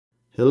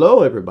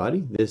Hello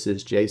everybody, this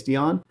is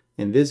Dion,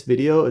 and this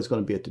video is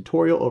going to be a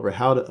tutorial over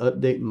how to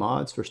update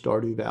mods for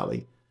Stardew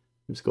Valley.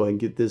 Let's go ahead and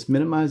get this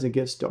minimized and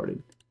get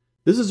started.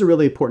 This is a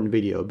really important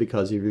video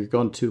because if you're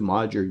going to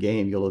mod your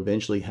game, you'll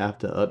eventually have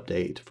to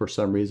update for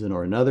some reason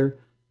or another,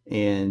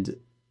 and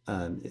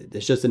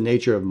it's just the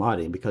nature of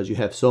modding because you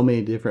have so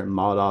many different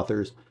mod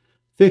authors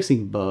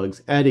fixing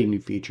bugs, adding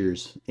new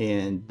features,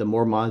 and the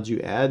more mods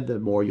you add, the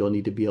more you'll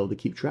need to be able to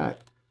keep track.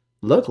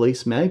 Luckily,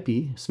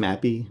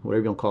 SMAPI,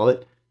 whatever you want to call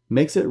it,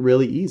 makes it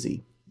really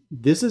easy.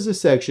 This is a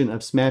section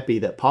of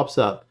SMAPI that pops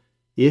up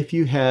if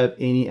you have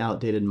any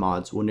outdated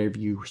mods whenever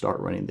you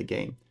start running the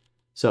game.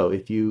 So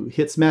if you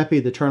hit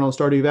SMAPI to turn on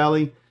Stardew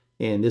Valley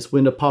and this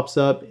window pops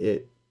up,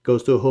 it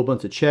goes through a whole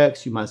bunch of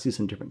checks. You might see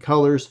some different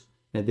colors,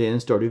 and then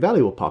Stardew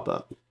Valley will pop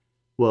up.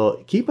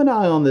 Well, keep an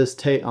eye on this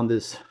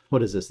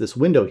this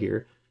window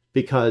here,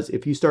 because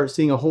if you start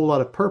seeing a whole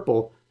lot of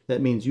purple, that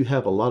means you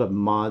have a lot of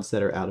mods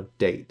that are out of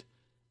date.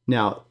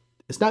 Now,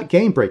 it's not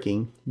game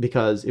breaking,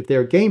 because if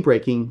they're game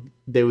breaking,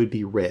 they would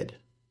be red.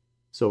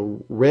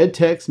 So red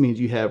text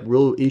means you have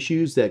real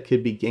issues that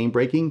could be game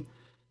breaking.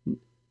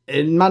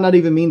 It might not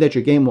even mean that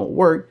your game won't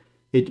work.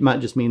 It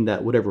might just mean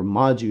that whatever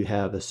mods you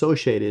have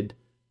associated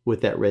with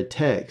that red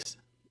text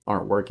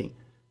aren't working.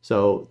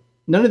 So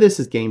none of this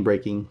is game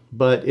breaking,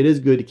 but it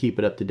is good to keep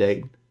it up to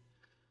date.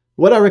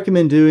 What I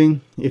recommend doing,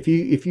 if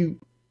you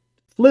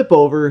flip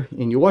over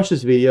and you watch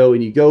this video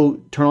and you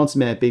go turn on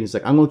SMAPI and it's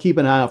like, I'm going to keep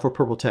an eye out for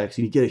purple text,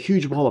 and you get a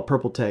huge wall of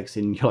purple text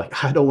and you're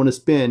like, I don't want to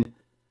spend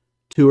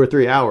 2 or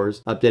 3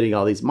 hours updating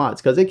all these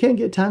mods because it can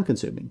get time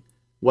consuming.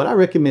 What I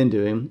recommend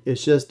doing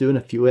is just doing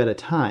a few at a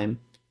time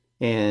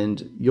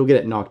and you'll get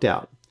it knocked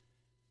out.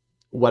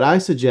 What I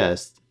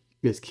suggest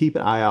is keep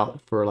an eye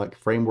out for like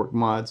framework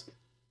mods,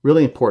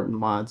 really important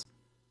mods.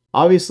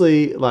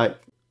 Obviously, like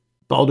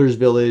Baldur's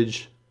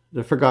Village,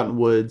 the Forgotten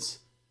Woods,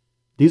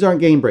 these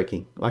aren't game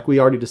breaking, like we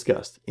already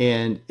discussed.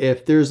 And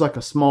if there's like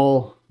a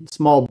small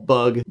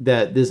bug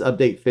that this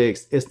update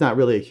fixed, it's not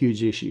really a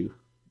huge issue.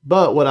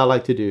 But what I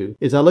like to do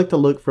is I like to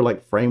look for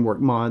like framework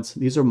mods.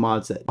 These are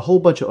mods that a whole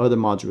bunch of other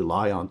mods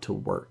rely on to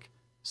work.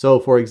 So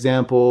for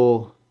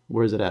example,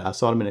 where is it at? I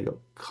saw it a minute ago.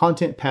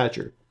 Content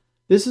Patcher.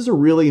 This is a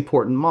really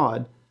important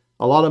mod.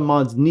 A lot of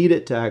mods need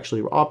it to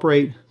actually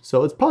operate.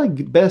 So it's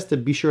probably best to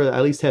be sure that I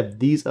at least have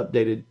these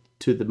updated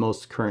to the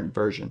most current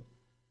version.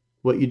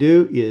 What you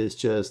do is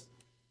just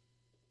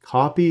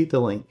copy the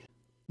link,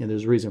 and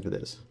there's a reason for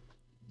this.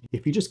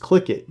 If you just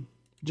click it,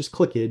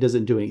 it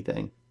doesn't do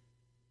anything.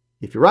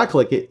 If you right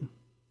click it,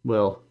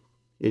 well,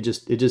 it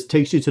just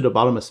takes you to the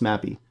bottom of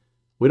SMAPI.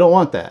 We don't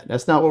want that.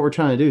 That's not what we're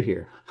trying to do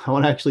here. I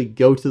want to actually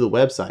go to the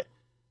website.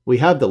 We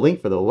have the link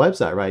for the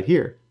website right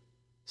here.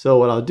 So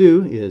what I'll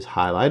do is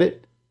highlight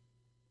it,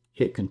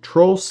 hit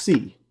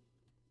Control-C,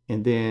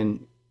 and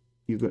then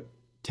you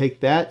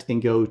take that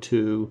and go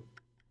to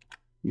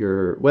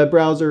your web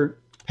browser,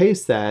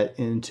 paste that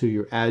into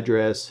your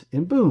address,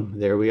 and boom,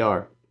 there we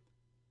are.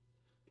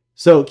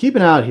 So keep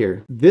an eye out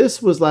here.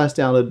 This was last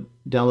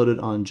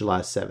downloaded on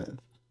July 7th.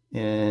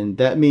 And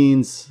that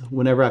means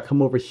whenever I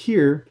come over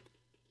here,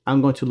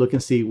 I'm going to look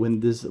and see when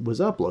this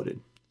was uploaded.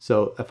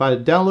 So if I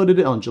downloaded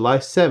it on July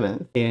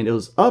 7th and it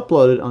was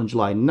uploaded on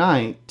July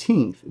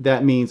 19th,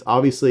 that means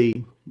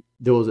obviously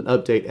there was an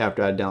update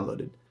after I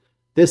downloaded.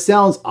 This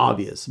sounds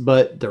obvious,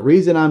 but the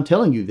reason I'm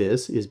telling you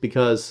this is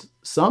because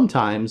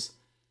sometimes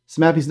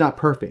SMAPI is not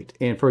perfect.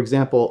 And for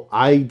example,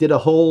 I did a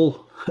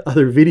whole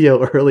other video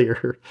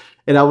earlier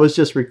and I was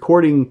just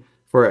recording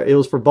it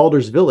was for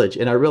Baldur's Village,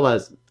 and I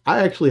realized I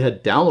actually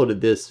had downloaded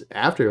this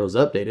after it was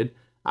updated.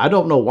 I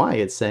don't know why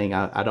it's saying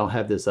I don't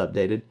have this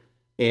updated,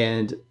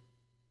 and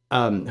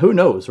who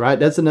knows, right?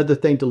 That's another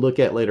thing to look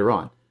at later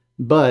on.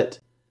 But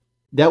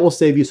that will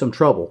save you some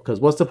trouble, because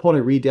what's the point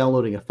of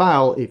re-downloading a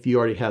file if you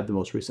already have the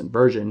most recent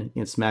version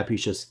and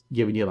SMAPI's just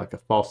giving you like a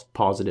false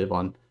positive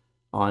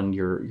on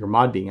your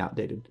mod being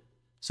outdated.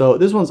 So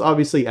this one's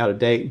obviously out of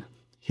date.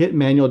 Hit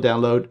manual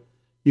download.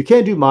 You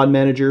can't do mod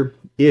manager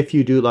if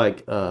you do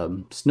like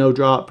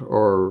Snowdrop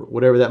or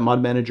whatever that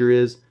mod manager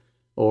is,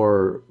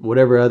 or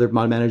whatever other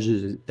mod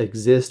managers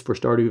exist for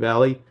Stardew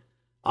Valley.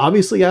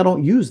 Obviously I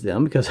don't use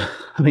them because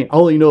I mean, I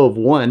only know of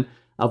one.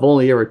 I've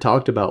only ever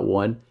talked about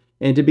one.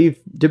 And to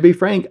be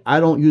frank,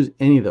 I don't use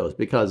any of those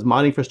because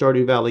modding for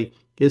Stardew Valley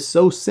is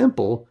so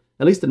simple,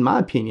 at least in my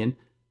opinion,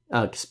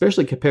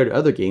 especially compared to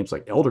other games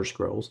like Elder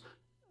Scrolls,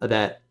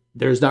 that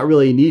there's not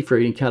really a need for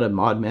any kind of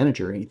mod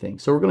manager or anything.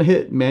 So we're going to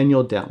hit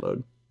manual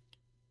download.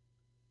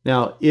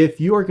 Now, if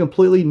you are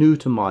completely new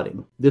to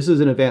modding, this is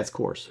an advanced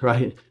course,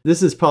 right?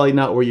 This is probably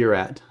not where you're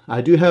at.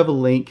 I do have a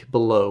link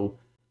below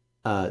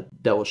that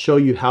will show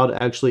you how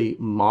to actually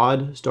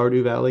mod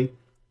Stardew Valley.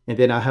 And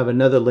then I have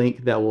another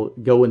link that will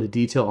go into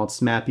detail on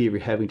SMAPI if you're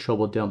having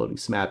trouble downloading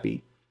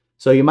SMAPI.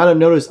 So you might have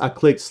noticed I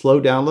clicked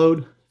slow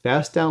download,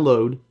 fast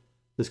download.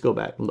 Let's go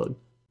back and load.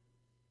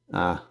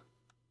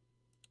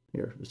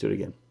 Here, let's do it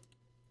again.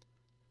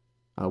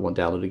 I won't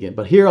download again.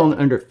 But here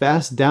under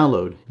fast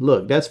download,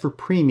 look, that's for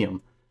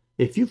premium.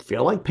 If you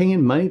feel like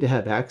paying money to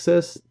have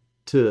access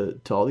to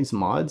all these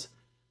mods,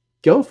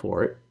 go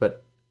for it.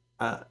 But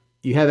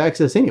you have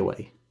access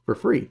anyway for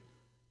free.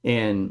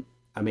 And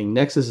I mean,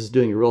 Nexus is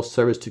doing a real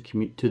service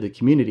to the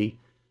community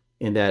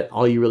in that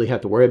all you really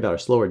have to worry about are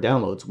slower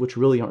downloads, which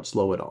really aren't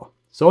slow at all.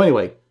 So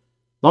anyway,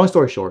 long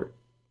story short,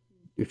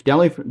 if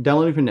you're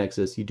downloading for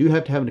Nexus, you do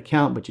have to have an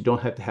account, but you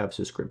don't have to have a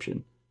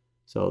subscription.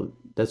 So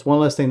that's one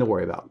less thing to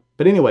worry about.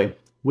 But anyway,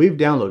 we've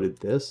downloaded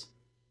this.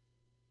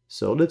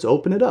 So let's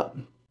open it up.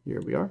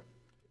 Here we are.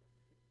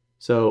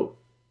 So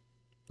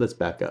let's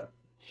back up.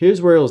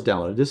 Here's where it was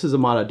downloaded. This is a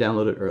mod I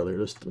downloaded earlier.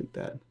 Let's delete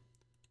that.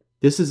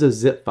 This is a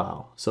zip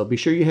file. So be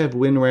sure you have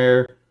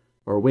WinRAR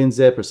or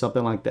WinZip or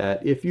something like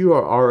that. If you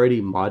are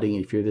already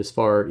modding, if you're this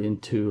far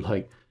into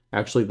like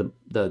actually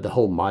the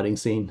whole modding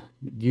scene,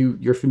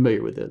 you're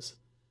familiar with this.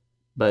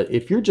 But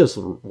if you're just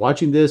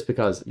watching this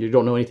because you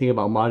don't know anything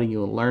about modding, you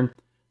want to learn,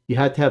 you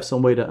have to have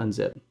some way to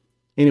unzip.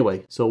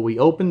 Anyway, so we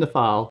open the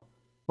file,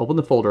 open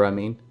the folder, I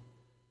mean,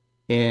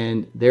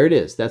 and there it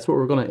is. That's what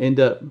we're going to end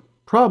up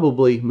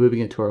probably moving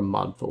into our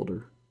mod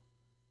folder.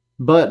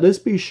 But let's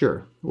be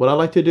sure. What I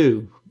like to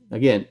do,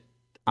 again,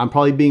 I'm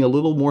probably being a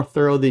little more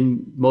thorough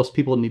than most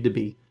people need to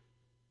be.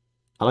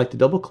 I like to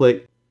double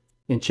click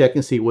and check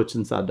and see what's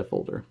inside the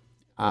folder.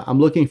 I'm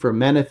looking for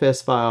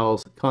manifest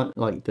files,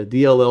 like the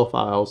DLL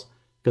files,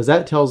 because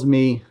that tells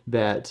me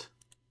that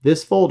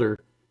this folder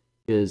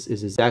is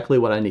exactly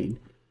what I need.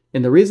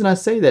 And the reason I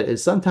say that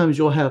is sometimes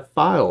you'll have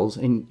files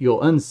and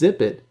you'll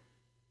unzip it,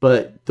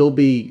 but there'll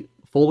be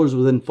folders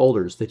within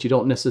folders that you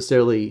don't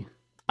necessarily,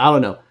 I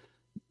don't know.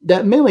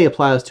 That mainly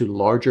applies to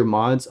larger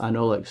mods. I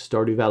know like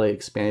Stardew Valley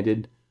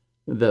Expanded,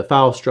 the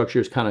file structure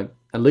is kind of,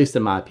 at least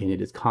in my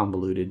opinion, it's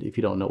convoluted if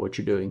you don't know what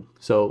you're doing.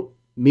 So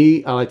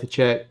me, I like to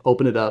check,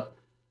 open it up,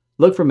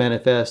 look for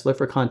manifest, look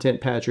for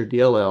content patcher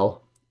DLL,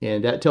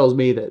 and that tells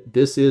me that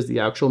this is the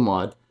actual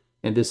mod,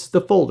 and this is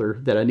the folder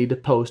that I need to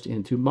post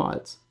into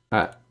mods. All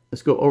right,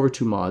 let's go over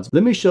to mods.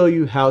 Let me show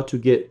you how to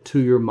get to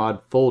your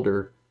mod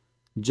folder,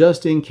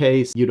 just in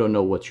case you don't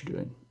know what you're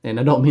doing. And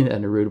I don't mean that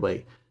in a rude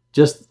way.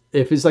 Just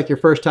if it's like your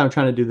first time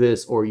trying to do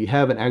this, or you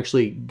haven't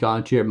actually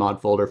gone to your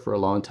mod folder for a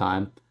long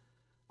time,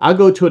 I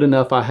go to it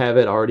enough. I have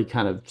it already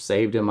kind of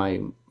saved in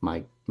my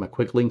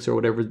quick links or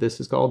whatever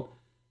this is called.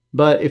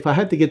 But if I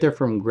had to get there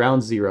from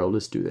ground zero,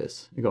 let's do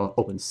this. You're going to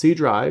open C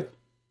drive,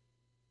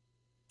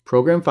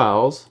 program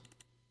files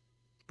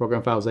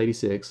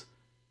 86,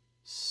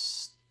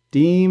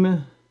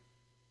 Steam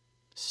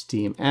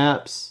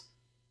apps,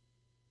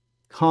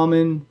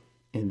 common,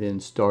 and then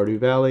Stardew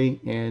Valley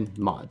and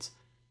mods.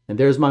 And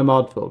there's my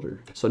mod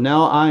folder. So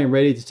now I am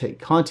ready to take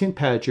content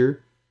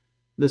patcher.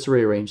 Let's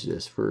rearrange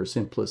this for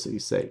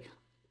simplicity's sake.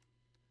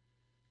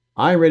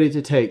 I'm ready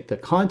to take the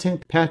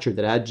content patcher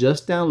that I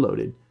just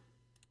downloaded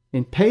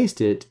and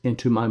paste it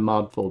into my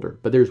mod folder.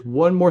 But there's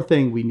one more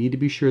thing we need to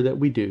be sure that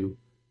we do,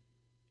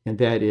 and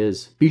that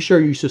is be sure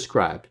you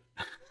subscribe.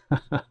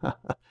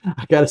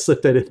 I gotta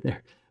slip that in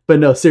there. But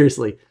no,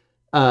 seriously,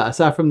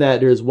 aside from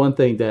that, there's one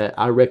thing that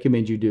I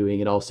recommend you doing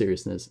in all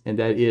seriousness, and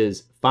that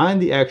is find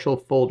the actual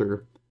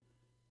folder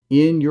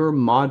in your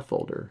mod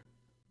folder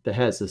that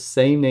has the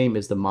same name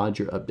as the mod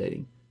you're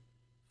updating.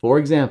 For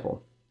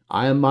example,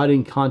 I am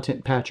modding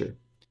content patcher.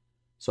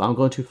 So I'm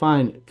going to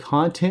find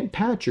content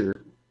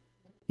patcher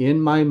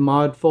in my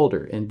mod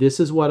folder, and this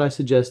is what I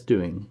suggest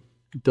doing.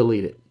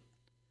 Delete it.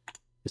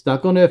 It's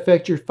not going to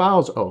affect your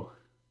files. Oh,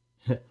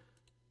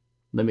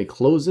 let me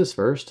close this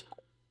first.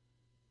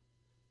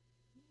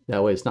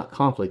 That way it's not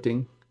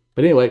conflicting.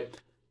 But anyway,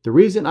 the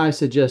reason I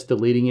suggest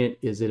deleting it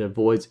is it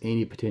avoids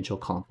any potential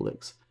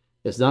conflicts.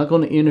 It's not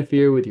going to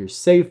interfere with your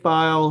save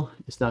file.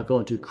 It's not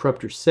going to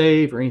corrupt your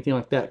save or anything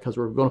like that, because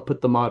we're going to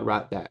put the mod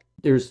right back.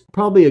 There's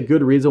probably a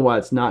good reason why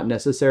it's not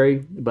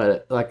necessary,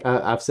 but like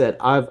I've said,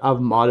 I've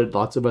modded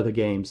lots of other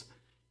games,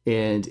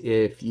 and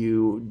if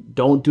you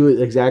don't do it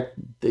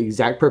the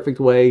exact perfect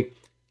way,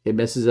 it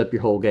messes up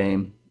your whole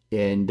game,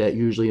 and that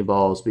usually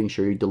involves being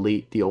sure you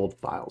delete the old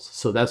files.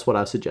 So that's what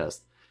I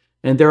suggest.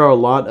 And there are a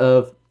lot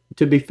of,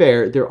 to be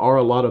fair, there are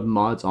a lot of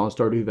mods on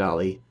Stardew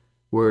Valley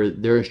where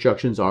their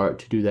instructions are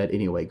to do that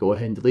anyway. Go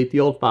ahead and delete the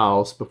old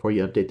files before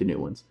you update the new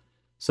ones.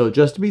 So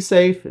just to be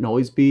safe and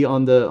always be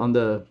on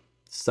the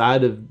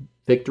side of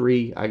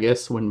victory, I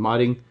guess, when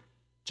modding,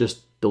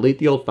 just delete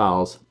the old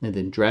files and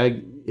then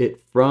drag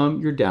it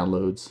from your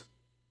downloads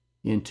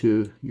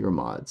into your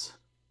mods.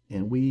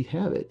 And we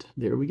have it.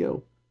 There we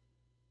go.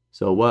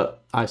 So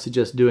what I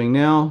suggest doing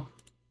now,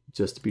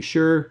 just to be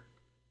sure,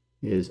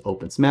 is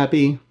open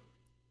SMAPI.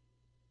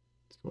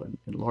 Let's go ahead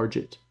and enlarge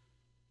it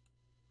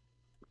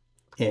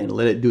and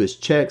let it do its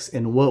checks.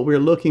 And what we're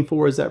looking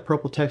for is that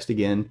purple text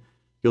again.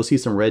 You'll see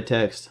some red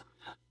text.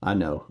 I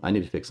know, I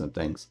need to fix some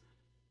things.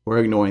 We're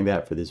ignoring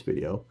that for this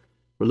video.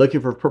 We're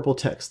looking for purple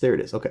text. There it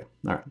is. Okay,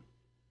 all right.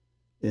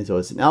 And so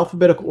it's in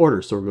alphabetical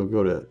order. So we're going to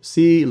go to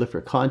C, look for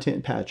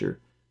content patcher.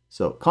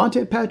 So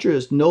content patcher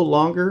is no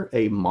longer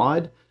a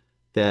mod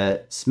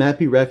that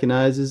SMAPI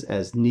recognizes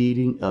as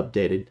needing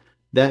updated.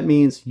 That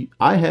means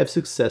I have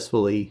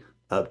successfully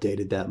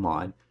updated that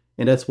mod.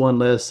 And that's one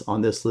less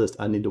on this list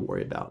I need to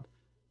worry about.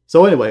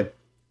 So anyway,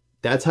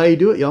 that's how you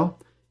do it, y'all.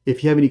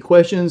 If you have any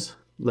questions,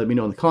 let me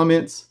know in the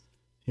comments.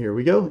 Here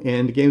we go,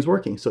 and the game's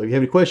working. So if you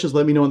have any questions,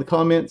 let me know in the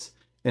comments,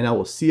 and I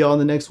will see y'all in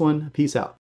the next one. Peace out.